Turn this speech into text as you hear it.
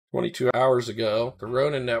22 hours ago, the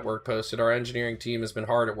Ronin network posted, "Our engineering team has been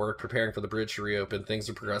hard at work preparing for the bridge to reopen. Things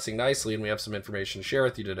are progressing nicely, and we have some information to share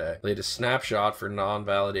with you today. Latest snapshot for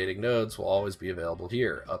non-validating nodes will always be available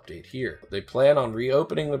here. Update here." They plan on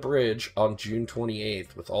reopening the bridge on June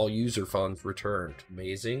 28th with all user funds returned.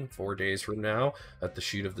 Amazing. 4 days from now, at the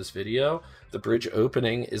shoot of this video, the bridge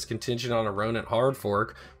opening is contingent on a Ronin hard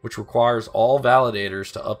fork, which requires all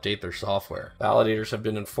validators to update their software. Validators have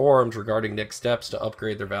been informed regarding next steps to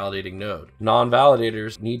upgrade their validating node.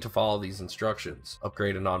 Non-validators need to follow these instructions.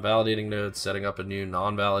 Upgrade a non-validating node, setting up a new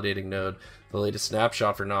non-validating node. The latest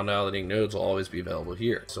snapshot for non-validating nodes will always be available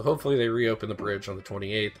here. So hopefully they reopen the bridge on the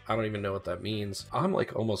 28th. I don't even know what that means. I'm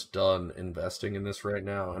like almost done investing in this right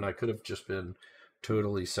now, and I could have just been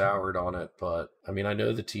totally soured on it, but I mean, I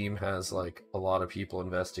know the team has like a lot of people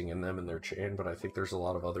investing in them in their chain, but I think there's a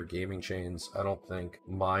lot of other gaming chains. I don't think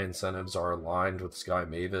my incentives are aligned with Sky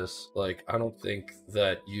Mavis. Like, I don't think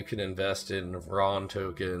that you can invest in Ron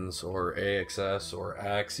tokens or AXS or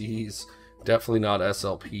Axes, definitely not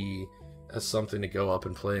SLP, as something to go up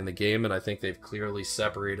and play in the game, and I think they've clearly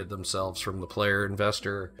separated themselves from the player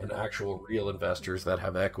investor and actual real investors that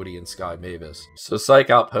have equity in Sky Mavis. So Psych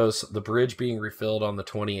outposts the bridge being refilled on the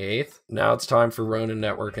 28th. Now it's time for Ronin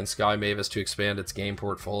Network and Sky Mavis to expand its game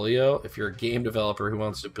portfolio. If you're a game developer who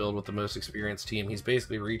wants to build with the most experienced team, he's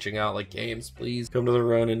basically reaching out like, games, please come to the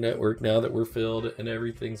Ronin Network now that we're filled and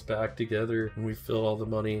everything's back together and we've filled all the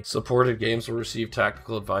money. Supported games will receive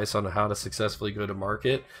tactical advice on how to successfully go to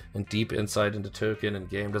market and deep insight into token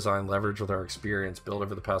and game design leverage with our experience built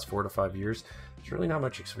over the past 4 to 5 years. There's really not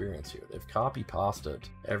much experience here. They've copy-pasted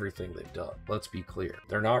everything they've done. Let's be clear.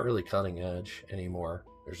 They're not really cutting edge anymore.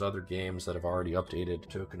 There's other games that have already updated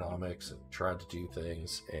tokenomics and tried to do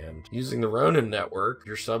things, and using the Ronin network,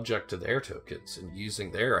 you're subject to their tokens and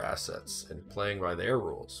using their assets and playing by their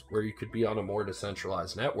rules, where you could be on a more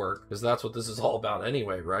decentralized network, because that's what this is all about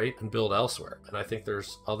anyway, right? And build elsewhere. And I think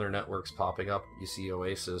there's other networks popping up. You see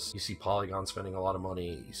Oasis, you see Polygon spending a lot of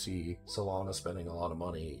money, you see Solana spending a lot of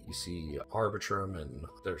money, you see Arbitrum, and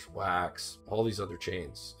there's Wax, all these other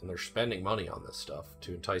chains, and they're spending money on this stuff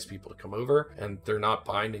to entice people to come over, and they're not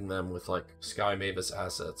binding them with like Sky Mavis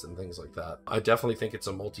assets and things like that. I definitely think it's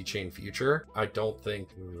a multi-chain future. I don't think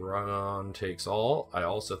run takes all. I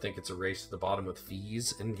also think it's a race to the bottom with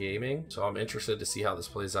fees in gaming. So I'm interested to see how this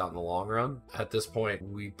plays out in the long run. At this point,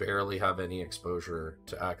 we barely have any exposure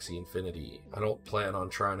to Axie Infinity. I don't plan on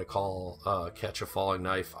trying to call Catch a Falling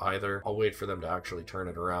Knife either. I'll wait for them to actually turn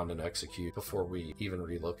it around and execute before we even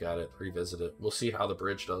relook at it, revisit it. We'll see how the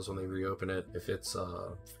bridge does when they reopen it. If it's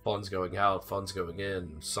funds going out, funds going in,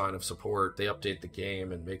 sign of support, they update the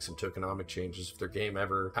game and make some tokenomic changes. If their game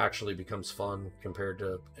ever actually becomes fun compared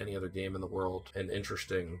to any other game in the world and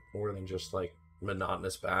interesting, more than just like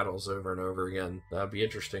monotonous battles over and over again, that'd be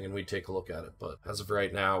interesting and we'd take a look at it. But as of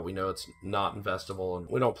right now, we know it's not investable and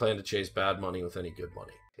we don't plan to chase bad money with any good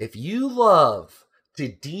money. If you love to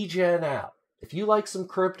degen out, if you like some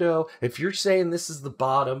crypto, if you're saying this is the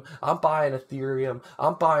bottom, I'm buying Ethereum,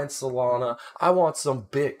 I'm buying Solana, I want some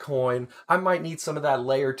Bitcoin, I might need some of that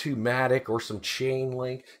layer 2 Matic or some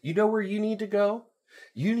Chainlink, you know where you need to go?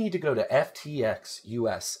 You need to go to FTX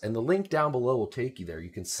US, and the link down below will take you there.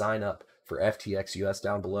 You can sign up for FTX US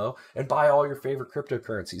down below and buy all your favorite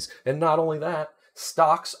cryptocurrencies. And not only that,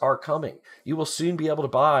 stocks are coming. You will soon be able to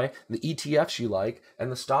buy the ETFs you like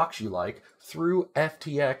and the stocks you like through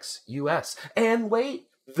FTX US. And wait,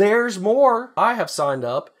 there's more. I have signed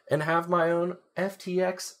up and have my own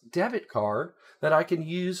FTX debit card that I can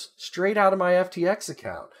use straight out of my FTX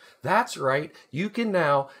account. That's right, you can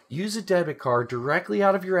now use a debit card directly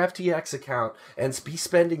out of your FTX account and be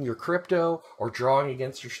spending your crypto or drawing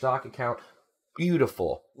against your stock account.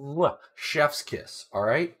 Beautiful. Chef's kiss, all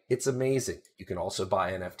right? It's amazing. You can also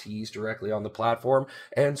buy NFTs directly on the platform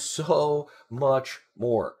and so much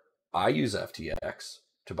more. I use FTX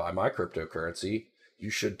to buy my cryptocurrency. You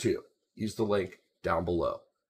should too. Use the link down below.